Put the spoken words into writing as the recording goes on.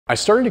I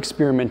started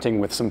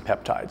experimenting with some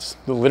peptides.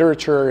 The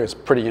literature is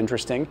pretty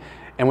interesting,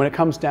 and when it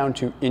comes down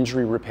to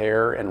injury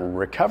repair and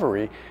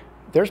recovery,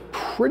 there's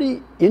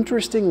pretty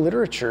interesting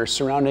literature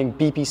surrounding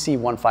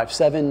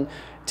BPC-157,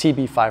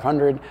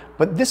 TB500,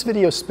 but this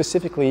video is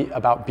specifically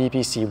about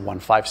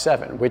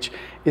BPC-157, which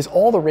is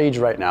all the rage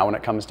right now when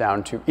it comes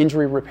down to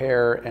injury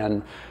repair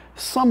and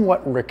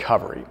somewhat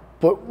recovery.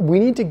 But we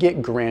need to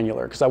get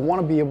granular because I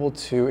want to be able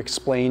to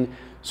explain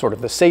sort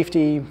of the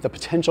safety, the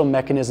potential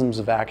mechanisms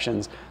of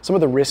actions, some of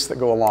the risks that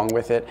go along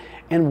with it,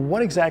 and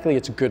what exactly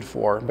it's good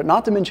for, but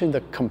not to mention the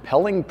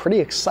compelling, pretty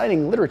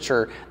exciting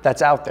literature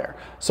that's out there.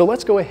 So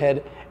let's go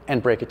ahead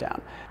and break it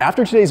down.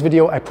 After today's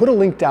video, I put a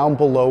link down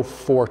below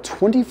for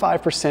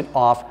 25%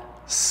 off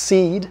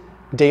Seed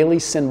Daily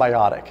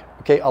Synbiotic.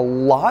 Okay, a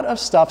lot of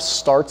stuff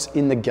starts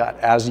in the gut,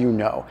 as you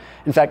know.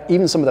 In fact,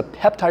 even some of the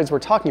peptides we're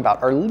talking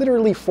about are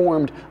literally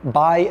formed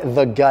by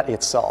the gut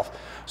itself.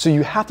 So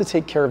you have to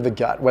take care of the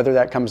gut, whether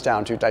that comes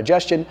down to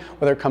digestion,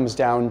 whether it comes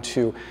down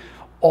to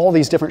all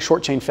these different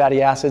short-chain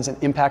fatty acids and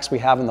impacts we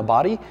have in the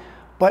body.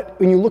 But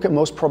when you look at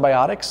most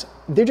probiotics,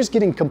 they're just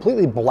getting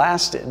completely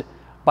blasted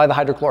by the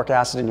hydrochloric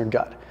acid in your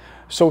gut.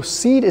 So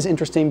Seed is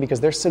interesting because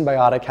their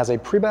Synbiotic has a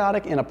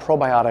prebiotic and a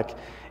probiotic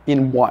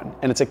in one,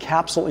 and it's a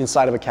capsule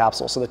inside of a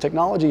capsule. So the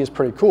technology is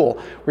pretty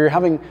cool. We're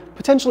having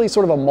potentially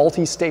sort of a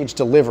multi-stage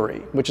delivery,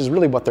 which is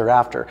really what they're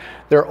after.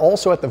 They're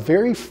also at the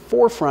very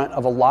forefront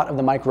of a lot of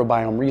the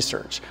microbiome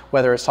research,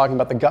 whether it's talking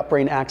about the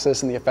gut-brain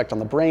axis and the effect on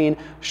the brain,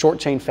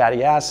 short-chain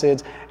fatty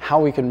acids,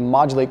 how we can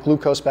modulate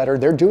glucose better.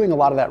 They're doing a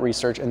lot of that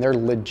research and they're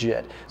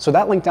legit. So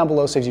that link down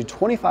below saves you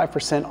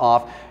 25%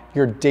 off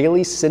your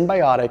daily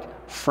Synbiotic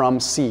from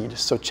Seed.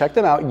 So check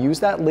them out. Use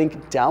that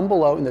link down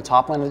below in the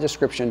top line of the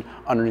description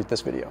underneath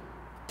this video.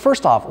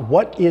 First off,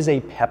 what is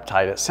a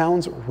peptide? It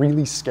sounds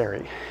really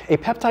scary. A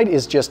peptide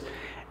is just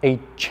a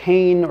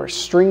chain or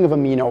string of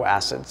amino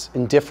acids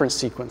in different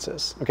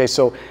sequences. Okay,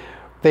 so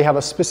they have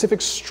a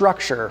specific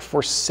structure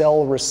for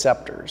cell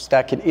receptors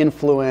that can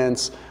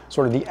influence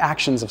sort of the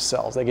actions of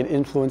cells. They can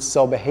influence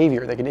cell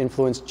behavior. They can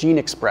influence gene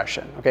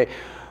expression. Okay,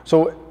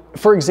 so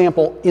for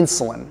example,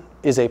 insulin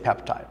is a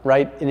peptide,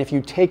 right? And if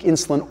you take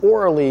insulin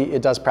orally,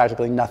 it does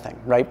practically nothing,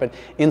 right? But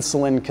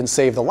insulin can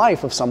save the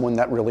life of someone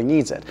that really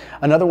needs it.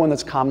 Another one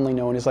that's commonly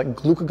known is like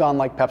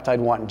glucagon-like peptide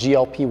 1,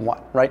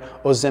 GLP-1, right?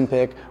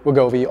 Ozempic,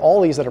 Wegovy, all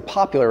these that are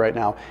popular right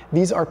now,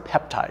 these are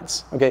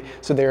peptides, okay?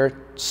 So they're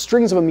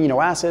strings of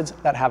amino acids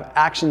that have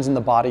actions in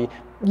the body,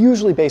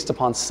 usually based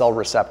upon cell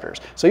receptors.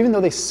 So even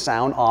though they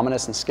sound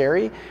ominous and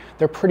scary,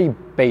 they're pretty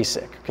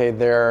basic, okay?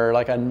 They're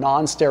like a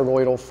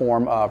non-steroidal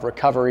form of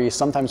recovery,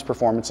 sometimes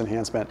performance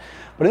enhancement.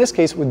 But in this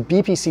case, with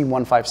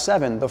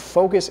BPC-157, the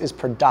focus is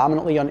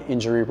predominantly on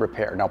injury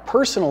repair. Now,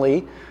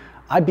 personally,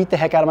 I beat the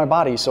heck out of my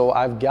body, so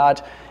I've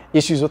got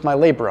issues with my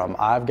labrum.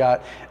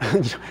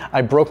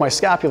 I broke my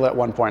scapula at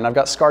one point, and I've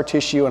got scar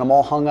tissue, and I'm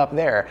all hung up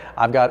there.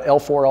 I've got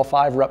L4,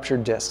 L5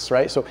 ruptured discs,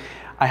 right? So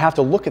I have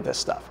to look at this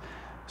stuff.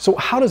 So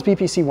how does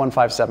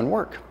BPC-157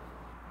 work?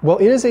 Well,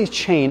 it is a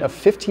chain of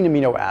 15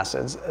 amino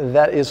acids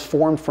that is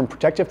formed from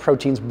protective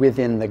proteins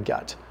within the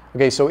gut.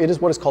 Okay, so it is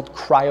what is called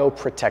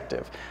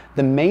cryoprotective.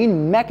 The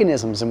main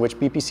mechanisms in which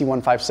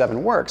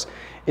BPC-157 works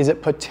is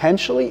it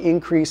potentially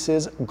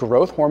increases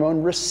growth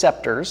hormone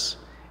receptors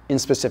in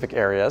specific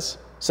areas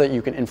so that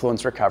you can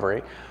influence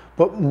recovery,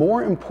 but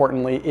more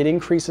importantly, it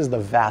increases the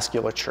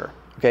vasculature.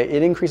 Okay,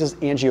 it increases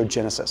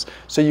angiogenesis.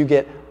 So you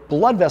get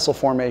blood vessel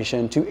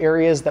formation to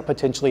areas that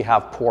potentially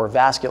have poor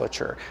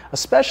vasculature,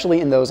 especially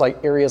in those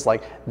areas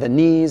like the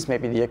knees,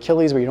 maybe the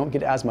Achilles, where you don't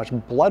get as much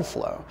blood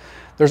flow.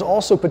 There's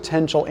also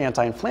potential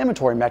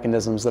anti-inflammatory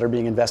mechanisms that are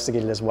being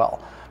investigated as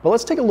well. But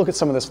let's take a look at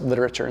some of this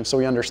literature and so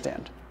we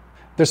understand.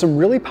 There's some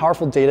really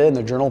powerful data in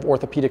the Journal of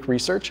Orthopedic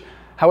Research.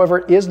 However,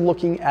 it is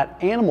looking at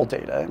animal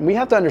data. And we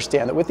have to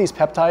understand that with these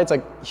peptides,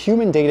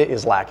 human data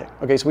is lacking.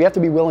 Okay, so we have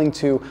to be willing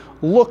to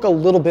look a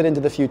little bit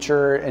into the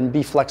future and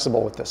be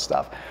flexible with this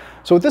stuff.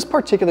 So with this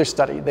particular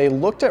study, they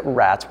looked at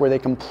rats where they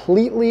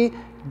completely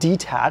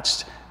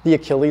detached the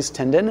Achilles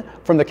tendon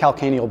from the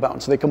calcaneal bone.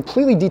 So they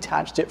completely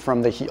detached it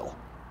from the heel.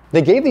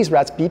 They gave these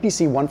rats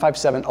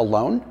BPC-157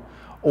 alone,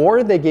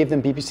 or they gave them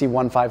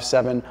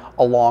BPC-157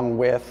 along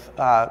with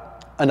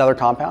another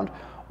compound,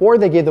 or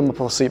they gave them a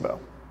placebo.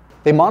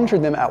 They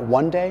monitored them at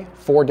 1 day,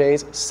 4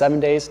 days, 7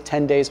 days,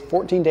 10 days,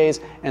 14 days,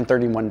 and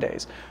 31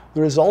 days.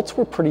 The results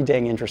were pretty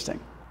dang interesting.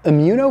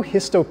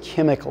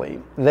 Immunohistochemically,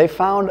 they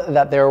found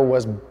that there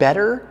was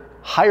better,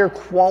 higher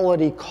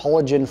quality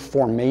collagen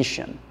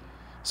formation.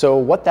 So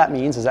what that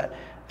means is that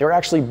they're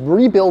actually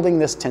rebuilding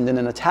this tendon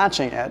and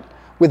attaching it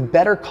with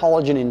better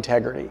collagen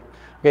integrity.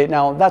 Okay,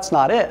 now that's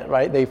not it,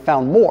 right? They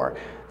found more.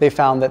 They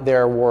found that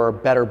there were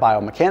better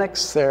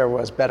biomechanics, there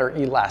was better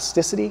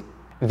elasticity,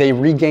 they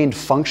regained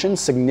function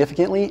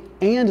significantly,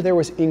 and there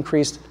was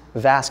increased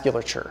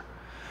vasculature.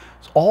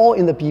 It's all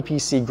in the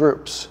BPC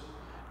groups.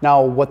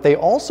 Now, what they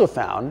also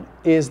found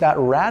is that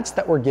rats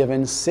that were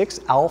given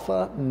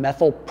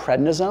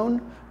 6-alpha-methylprednisone,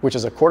 which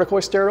is a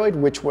corticosteroid,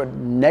 which would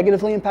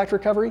negatively impact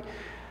recovery,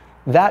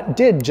 That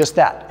did just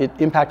that. It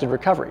impacted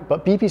recovery.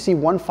 But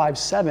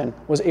BPC-157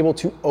 was able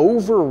to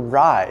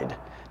override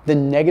the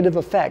negative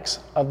effects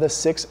of the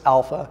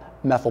 6-alpha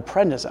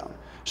methylprednisone,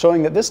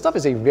 showing that this stuff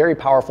is a very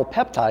powerful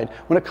peptide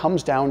when it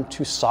comes down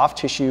to soft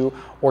tissue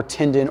or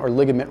tendon or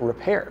ligament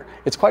repair.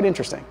 It's quite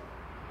interesting.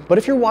 But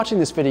if you're watching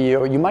this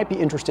video, you might be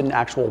interested in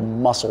actual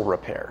muscle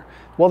repair.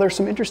 Well, there's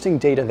some interesting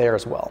data there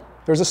as well.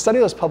 There's a study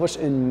that was published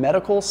in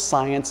Medical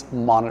Science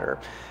Monitor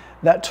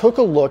that took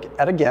a look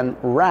at, again,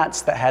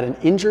 rats that had an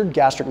injured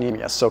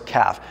gastrocnemius, so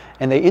calf,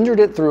 and they injured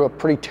it through a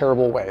pretty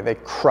terrible way. They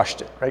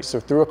crushed it, right?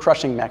 So through a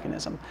crushing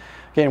mechanism.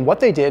 Okay, and what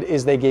they did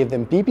is they gave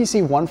them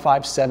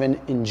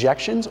BPC-157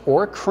 injections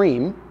or a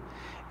cream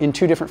in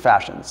two different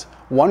fashions.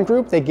 One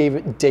group, they gave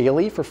it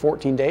daily for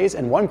 14 days,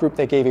 and one group,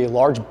 they gave a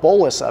large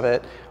bolus of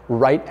it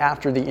right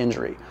after the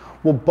injury.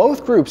 Well,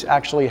 both groups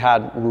actually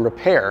had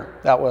repair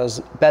that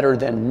was better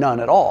than none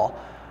at all,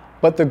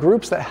 but the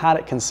groups that had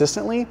it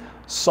consistently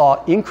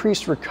saw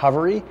increased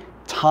recovery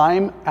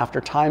time after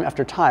time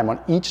after time on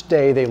each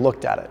day they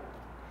looked at it.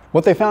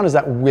 What they found is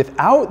that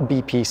without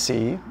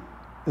BPC,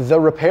 the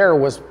repair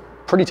was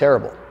pretty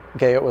terrible.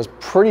 Okay, it was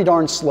pretty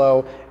darn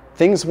slow.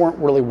 Things weren't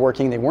really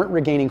working, they weren't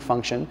regaining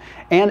function,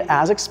 and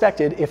as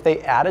expected, if they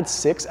added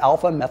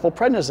 6-alpha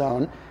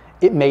methylprednisone,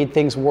 it made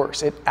things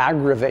worse, it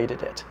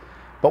aggravated it.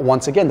 But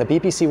once again, the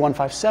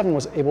BPC-157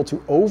 was able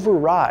to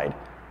override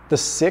the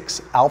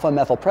 6-alpha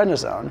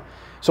methylprednisone,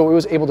 so it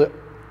was able to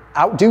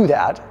outdo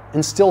that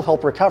and still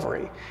help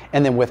recovery.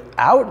 And then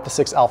without the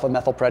 6-alpha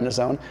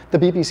methylprednisone, the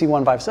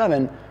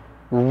BPC-157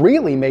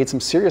 really made some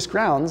serious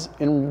grounds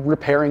in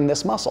repairing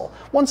this muscle.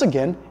 Once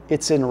again,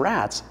 it's in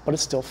rats, but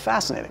it's still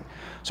fascinating.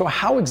 So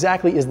how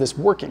exactly is this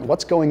working?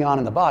 What's going on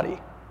in the body?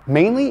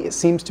 Mainly, it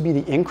seems to be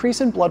the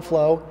increase in blood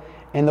flow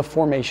and the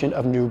formation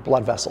of new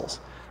blood vessels.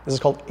 This is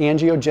called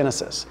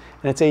angiogenesis,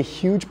 and it's a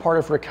huge part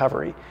of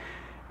recovery.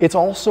 It's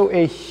also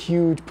a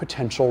huge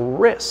potential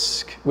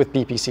risk with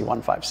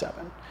BPC-157.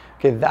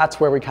 Okay, that's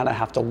where we kind of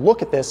have to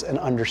look at this and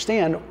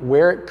understand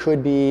where it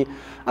could be,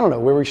 I don't know,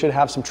 where we should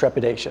have some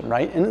trepidation,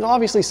 right? And it's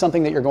obviously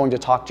something that you're going to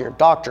talk to your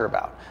doctor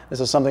about. This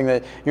is something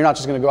that you're not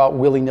just going to go out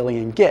willy-nilly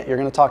and get. You're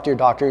going to talk to your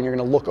doctor and you're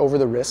going to look over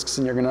the risks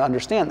and you're going to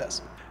understand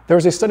this. There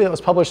was a study that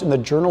was published in the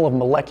Journal of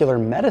Molecular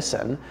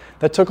Medicine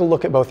that took a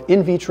look at both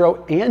in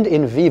vitro and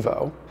in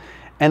vivo,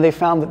 and they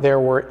found that there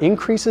were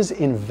increases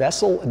in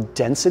vessel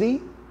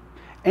density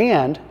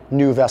and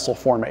new vessel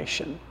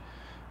formation.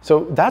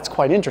 So that's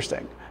quite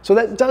interesting. So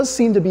that does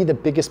seem to be the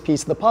biggest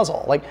piece of the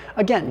puzzle. Like,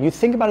 again, you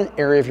think about an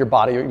area of your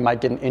body where you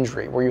might get an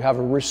injury, where you have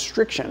a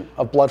restriction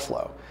of blood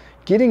flow.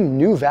 Getting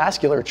new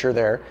vasculature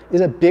there is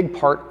a big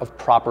part of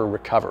proper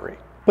recovery.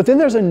 But then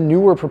there's a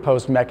newer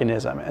proposed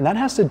mechanism, and that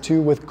has to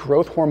do with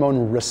growth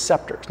hormone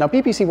receptors. Now,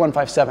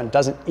 BPC-157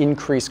 doesn't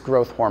increase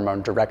growth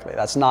hormone directly.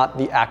 That's not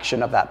the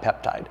action of that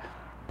peptide.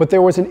 But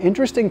there was an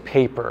interesting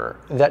paper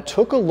that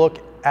took a look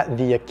at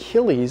the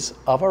Achilles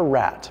of a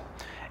rat,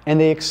 and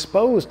they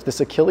exposed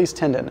this Achilles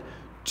tendon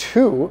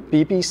to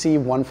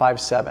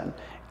BPC-157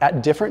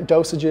 at different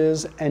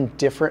dosages and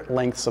different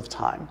lengths of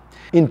time.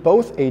 In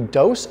both a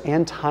dose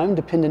and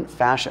time-dependent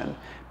fashion,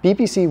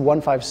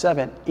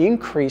 BPC-157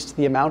 increased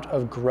the amount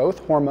of growth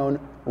hormone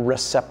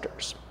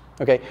receptors.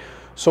 Okay,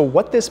 so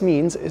what this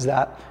means is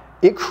that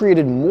it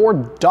created more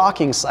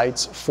docking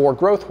sites for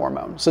growth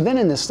hormone. So then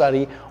in this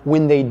study,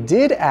 when they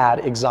did add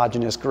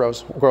exogenous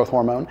growth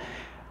hormone,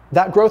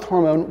 that growth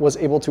hormone was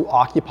able to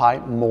occupy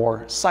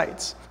more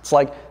sites. It's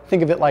like,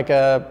 think of it like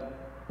a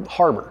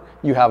harbor.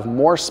 You have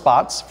more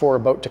spots for a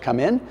boat to come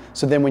in,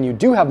 so then when you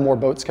do have more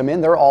boats come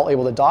in, they're all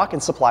able to dock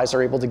and supplies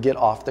are able to get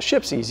off the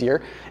ships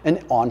easier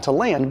and onto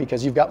land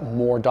because you've got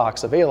more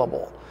docks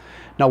available.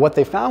 Now what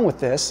they found with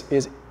this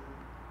is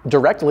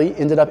directly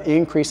ended up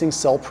increasing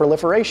cell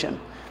proliferation.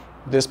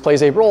 This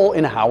plays a role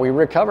in how we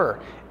recover,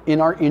 in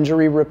our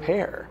injury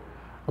repair.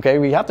 Okay,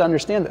 we have to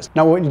understand this.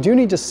 Now what you do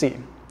need to see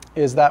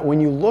is that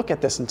when you look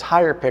at this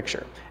entire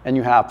picture and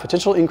you have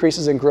potential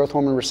increases in growth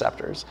hormone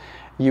receptors,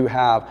 you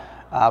have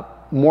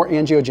more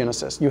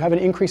angiogenesis, you have an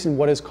increase in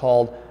what is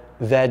called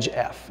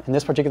VEGF, in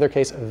this particular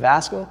case,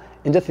 vascular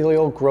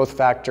endothelial growth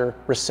factor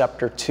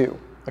receptor 2,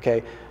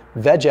 okay,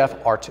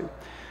 VEGF-R2.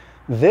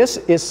 This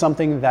is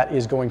something that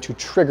is going to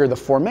trigger the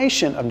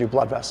formation of new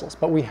blood vessels,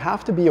 but we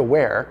have to be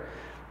aware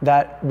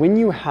that when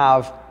you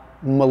have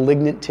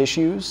malignant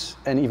tissues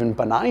and even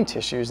benign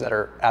tissues that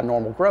are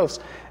abnormal growths,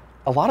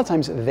 a lot of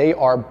times they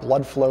are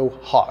blood flow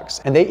hogs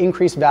and they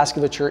increase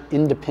vasculature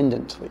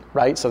independently,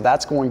 right? So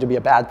that's going to be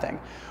a bad thing.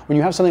 When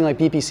you have something like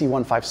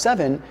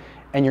BPC-157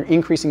 and you're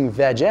increasing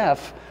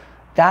VEGF,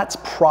 that's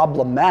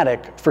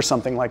problematic for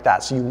something like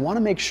that. So you want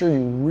to make sure you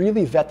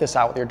really vet this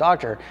out with your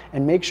doctor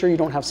and make sure you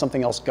don't have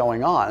something else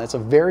going on. It's a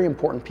very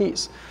important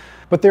piece.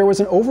 But there was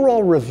an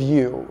overall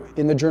review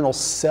in the journal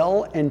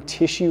Cell and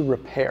Tissue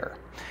Repair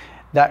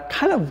that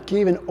kind of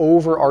gave an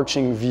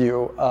overarching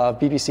view of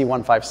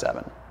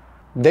BPC-157.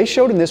 They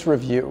showed in this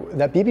review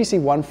that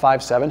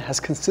BPC-157 has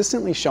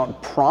consistently shown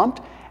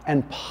prompt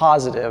and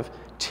positive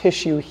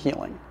tissue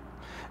healing,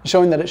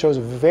 showing that it shows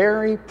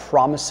very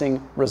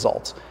promising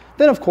results.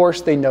 Then of course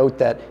they note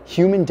that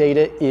human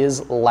data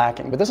is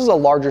lacking, but this is a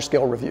larger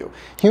scale review.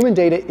 Human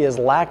data is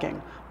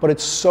lacking, but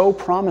it's so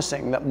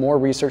promising that more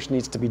research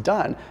needs to be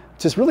done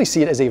to really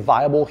see it as a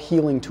viable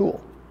healing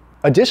tool.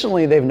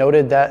 Additionally, they've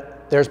noted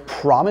that there's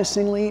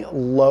promisingly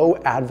low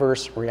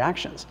adverse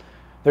reactions.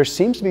 There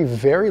seems to be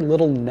very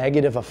little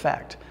negative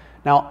effect.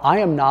 Now, I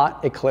am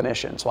not a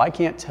clinician, so I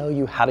can't tell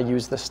you how to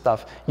use this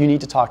stuff. You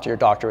need to talk to your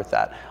doctor with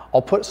that.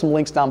 I'll put some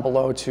links down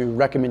below to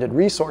recommended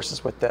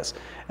resources with this,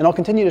 and I'll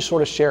continue to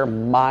sort of share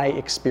my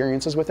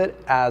experiences with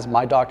it as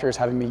my doctor is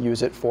having me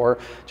use it for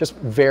just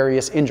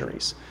various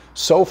injuries.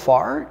 So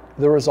far,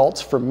 the results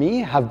for me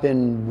have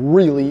been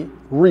really,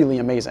 really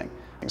amazing.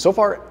 So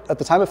far, at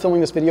the time of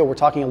filming this video, we're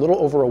talking a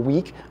little over a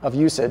week of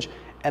usage,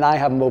 and I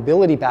have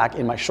mobility back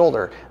in my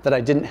shoulder that I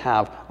didn't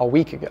have a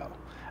week ago.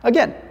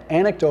 Again,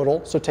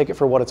 anecdotal, so take it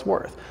for what it's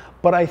worth.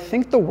 But I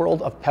think the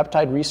world of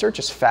peptide research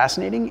is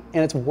fascinating,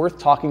 and it's worth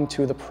talking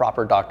to the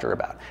proper doctor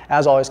about.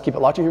 As always, keep it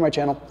locked in here on my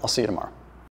channel. I'll see you tomorrow.